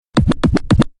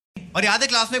और याद है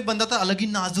क्लास में एक बंदा था, अलग ही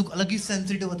नाजुक, अलग ही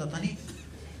सेंसिटिव होता था नहीं,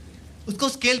 उसको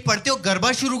स्केल पढ़ते हो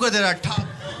गरबा शुरू कर दे रहा ठा।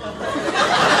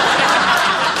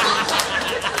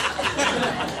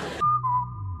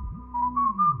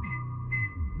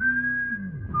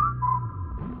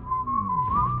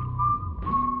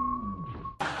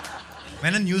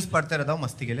 मैंने न्यूज़ पढ़ते रहता हूँ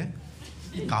मस्ती के लिए,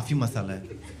 काफ़ी मसाला है।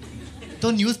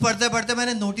 तो न्यूज़ पढ़ते पढ़ते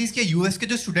मैंने नोटिस किया यूएस के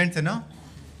जो स्टूडेंट्स हैं ना,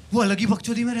 वो अलग ही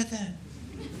बकचोदी में रहते हैं।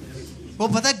 वो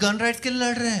पता है गन राइट्स के लिए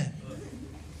लड़ रहे हैं।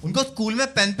 उनको स्कूल में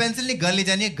पेन पेंसिल नहीं, गन ले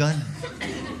जानी है, गन।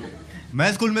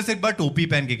 मैं स्कूल में से एक बार टोपी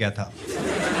पहन के गया था,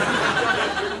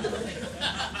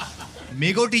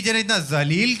 मेरे को टीचर ने इतना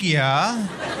जलील किया,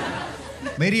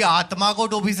 मेरी आत्मा को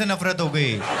टोपी से नफरत हो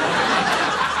गई।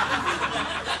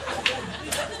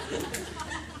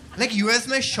 लाइक यूएस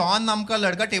में शॉन नाम का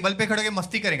लड़का टेबल पे खड़े होकर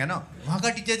मस्ती करेगा ना, वहां का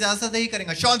टीचर ज्यादा यही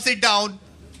करेगा, Shawn sit down,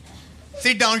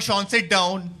 sit down, Shawn sit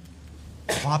down.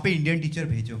 वहां पे इंडियन टीचर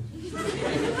भेजो,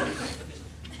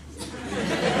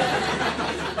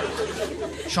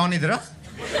 शॉन इधर आ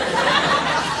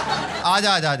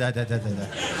जा, जा जा जा जा जा,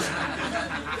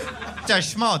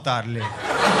 चश्मा उतार ले,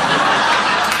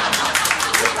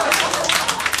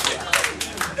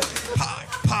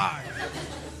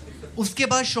 उसके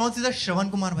बाद शॉन सीधा श्रवण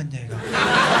कुमार बन जाएगा।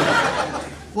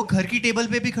 वो घर की टेबल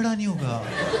पे भी खड़ा नहीं होगा,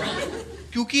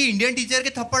 क्योंकि इंडियन टीचर के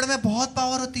थप्पड़ में बहुत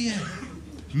पावर होती है।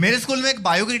 मेरे स्कूल में एक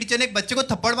बायो के टीचर ने एक बच्चे को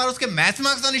थप्पड़ मारा, उसके मैथ्स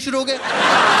मार्क्स आने शुरू हो गए।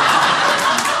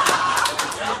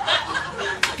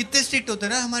 कितने स्ट्रिक्ट होते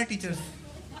हैं ना हमारे टीचर्स।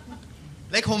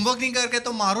 लाइक होमवर्क नहीं करके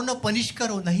तो मारो ना, पनिश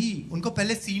करो नहीं, उनको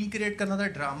पहले सीन क्रिएट करना था,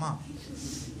 ड्रामा।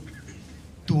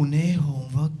 तूने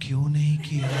होमवर्क क्यों नहीं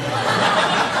किया?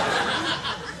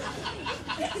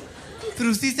 फिर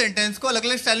उसी सेंटेंस को अलग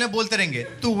अलग स्टाइल में बोलते रहेंगे।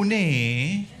 तूने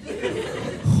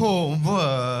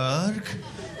होमवर्क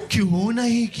क्यों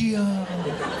नहीं किया?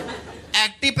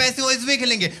 एक्टिव पैसिव वॉइस में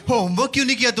खेलेंगे। होमवर्क क्यों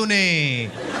नहीं किया तूने?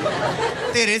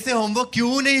 तेरे से होमवर्क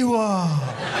क्यों नहीं हुआ?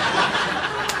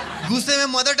 गुस्से में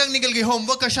मदर टंग निकल गई।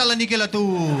 होमवर्क कशाला नहीं खेला तू?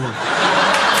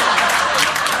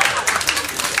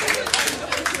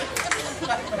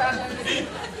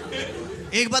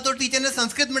 एक बार तो टीचर ने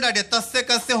संस्कृत में डाल दिया, तस्से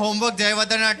कस्से होमवर्क जय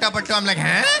वदन अट्टा पट्टा। हम लगे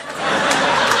हैं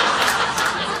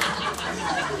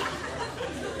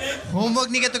होमवर्क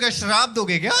नहीं किया तो क्या श्राप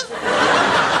दोगे क्या?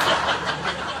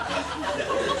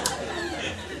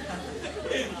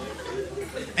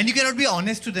 And you cannot be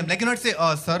honest to them. Like you cannot say,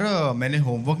 sir मैंने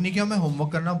होमवर्क नहीं किया, मैं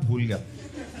होमवर्क करना भूल गया।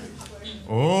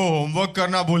 ओ होमवर्क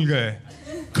करना भूल गए,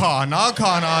 खाना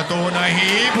खाना तो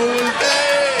नहीं भूलते।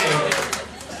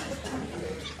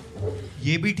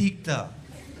 ये भी ठीक था।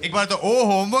 एक बार तो ओ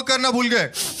होमवर्क करना भूल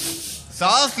गए,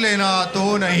 सांस लेना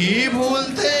तो नहीं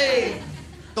भूलते।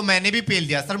 तो मैंने भी पेल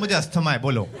दिया, सर मुझे अस्थमा है,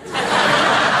 बोलो।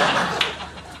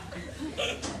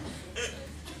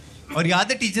 और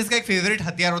याद है टीचर्स का एक फेवरेट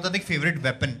हथियार होता था, एक फेवरेट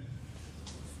वेपन,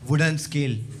 वुडन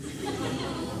स्केल।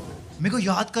 मेरे को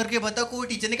याद करके बता, कोई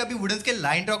टीचर ने कभी वुडन स्केल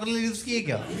लाइन ड्रॉ करने यूज किए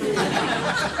क्या?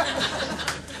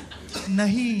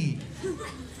 नहीं,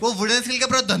 वो वुडन स्केल का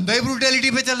पूरा धंधा ही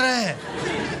ब्रूटैलिटी पे चल रहा है।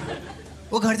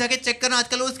 वो घर जाके चेक करना,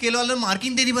 आजकल वो स्केल वाले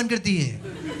मार्किंग देनी बंद करती है।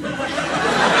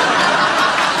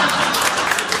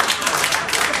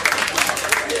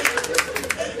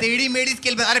 टेढ़ी मेढ़ी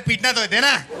स्केल पे, अरे पीटना तो है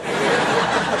ना,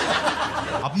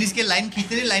 अपनी स्केल लाइन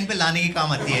खींचने, लाइन पे लाने के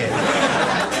काम आती है।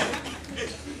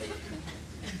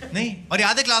 नहीं, और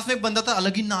याद है क्लास में एक बंदा था,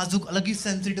 अलग ही नाजुक, अलग ही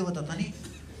सेंसिटिव होता था नहीं,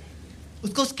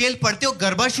 उसको स्केल पढ़ते हो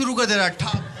गरबा शुरू कर दे रहा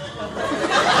ठा।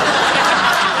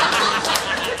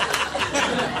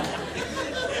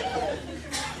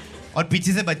 और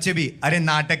पीछे से बच्चे भी, अरे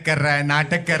नाटक कर रहा है,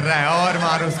 नाटक कर रहा है, और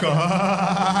मारो उसको।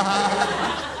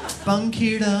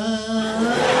 पंखीड़ा।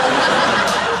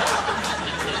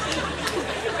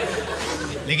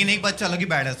 लेकिन एक बच्चा अलग ही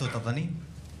बैडएस होता था नहीं,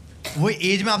 वो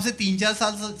एज में आपसे 3-4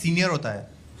 साल सीनियर होता है,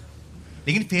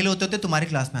 लेकिन फेल होते होते तुम्हारी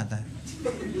क्लास में आता है।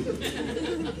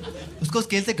 उसको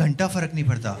स्केल से घंटा फर्क नहीं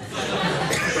पड़ता,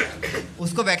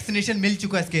 उसको वैक्सीनेशन मिल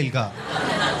चुका है स्केल का।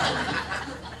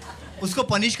 उसको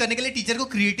पनिश करने के लिए टीचर को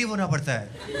क्रिएटिव होना पड़ता है।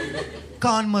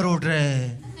 कान मरोड़ रहे,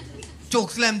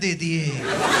 चोक स्लैम दे दिए,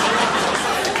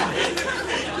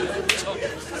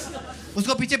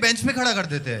 उसको पीछे बेंच पे खड़ा कर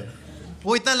देते हैं।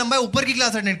 वो इतना लंबा है, ऊपर की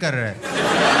क्लास अटेंड कर रहा है।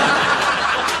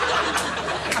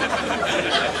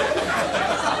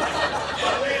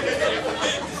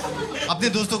 अपने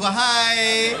दोस्तों को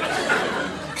हाय।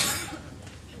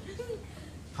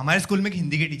 हमारे स्कूल में एक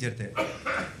हिंदी के टीचर थे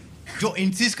जो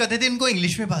इंसिस्ट करते थे इनको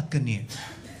इंग्लिश में बात करनी है।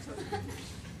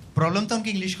 प्रॉब्लम था उनकी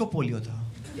इंग्लिश को पोलियो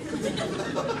था।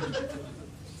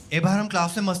 एक बार हम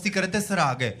क्लास में मस्ती कर रहे थे, सर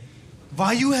आ गए।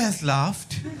 Why you has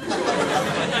laughed?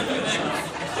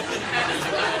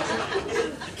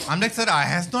 I'm like, sir, I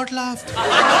has not laughed.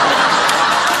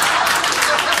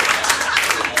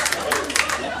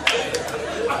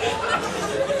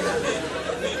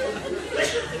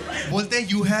 बोलते हैं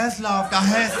you has laughed, I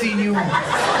has seen you.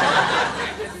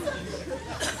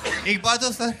 एक बार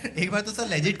तो सर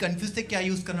लेजिट कंफ्यूज थे क्या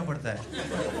यूज करना पड़ता है,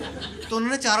 तो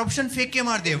उन्होंने 4 ऑप्शन फेंक के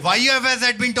मार दिए. Why you have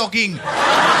had been talking?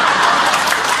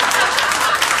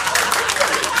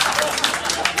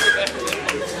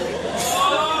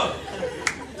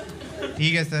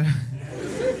 ठीक है सर.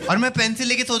 और मैं पेंसिल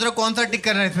लेके सोच रहा हूँ कौन सा टिक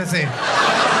करना है इसमें से.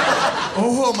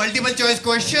 ओहो, मल्टीपल चॉइस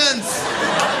क्वेश्चंस.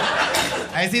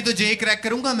 ऐसे ही तो जे क्रैक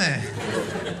करूंगा मैं.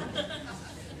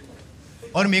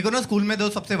 और मेरे को ना स्कूल में 2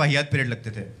 सबसे वाहियात पीरियड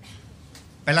लगते थे.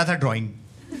 पहला था ड्राइंग,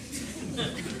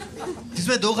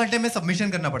 जिसमें 2 घंटे में सबमिशन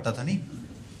करना पड़ता था. नहीं,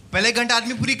 पहले घंटा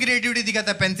आदमी पूरी क्रिएटिविटी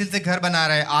दिखाता है, पेंसिल से घर बना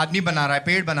रहा है, आदमी बना रहा है,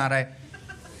 पेड़ बना रहा है.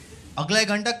 अगला 1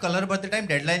 घंटा कलर भरते टाइम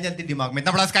डेडलाइन चलती दिमाग में,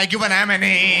 इतना बड़ा स्काई क्यों बनाया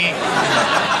मैंने,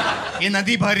 ये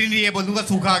नदी भर ही नहीं है, बोलूंगा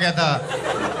सूखा आ गया था,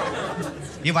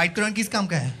 ये व्हाइट कलर किस काम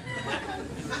का है.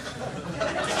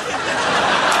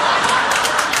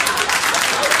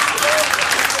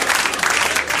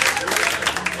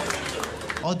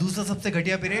 और दूसरा सबसे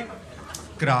घटिया पीरियड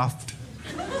क्राफ्ट,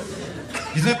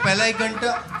 जिसमें पहला 1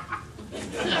 घंटा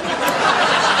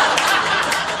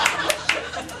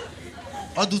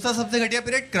और दूसरा सबसे घटिया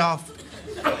पीरियड क्राफ्ट,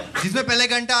 जिसमें पहले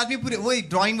घंटा आदमी पूरे वही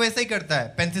ड्राइंग वैसा ही करता है,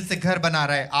 पेंसिल से घर बना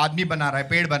रहा है, आदमी बना रहा है,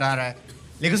 पेड़ बना रहा है,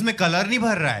 लेकिन उसमें कलर नहीं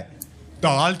भर रहा है,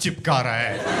 दाल चिपका रहा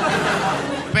है,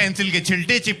 पेंसिल के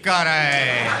छिलटे चिपका रहा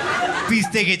है,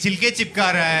 पीस्ते के छिलके चिपका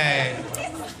रहा है.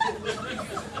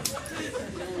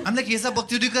 हम लोग ये सब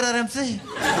बकचोदी करा रहे हमसे.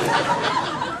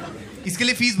 इसके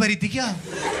लिए फीस भरी थी क्या?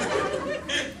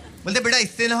 बोलते बेटा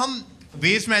इससे ना हम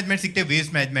वेस्ट मैनेजमेंट सीखते,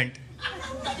 वेस्ट मैनेजमेंट.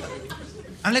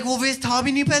 हम लोग वो वेस्ट था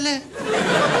भी नहीं पहले,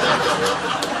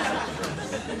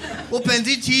 वो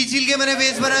पेंसिल छील के मैंने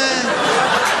वेस्ट बनाया है.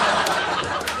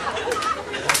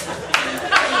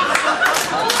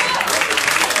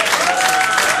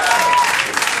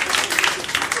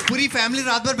 पूरी फैमिली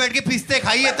रात भर बैठ के पिस्ते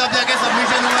खाई है तब जाके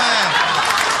सबमिशन हुआ है.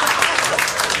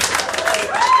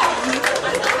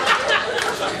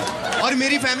 और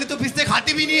मेरी फैमिली तो पिस्ते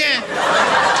खाती भी नहीं है.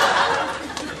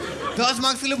 10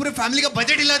 मार्क्स के लिए पूरी फैमिली का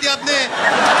बजट हिला दिया आपने.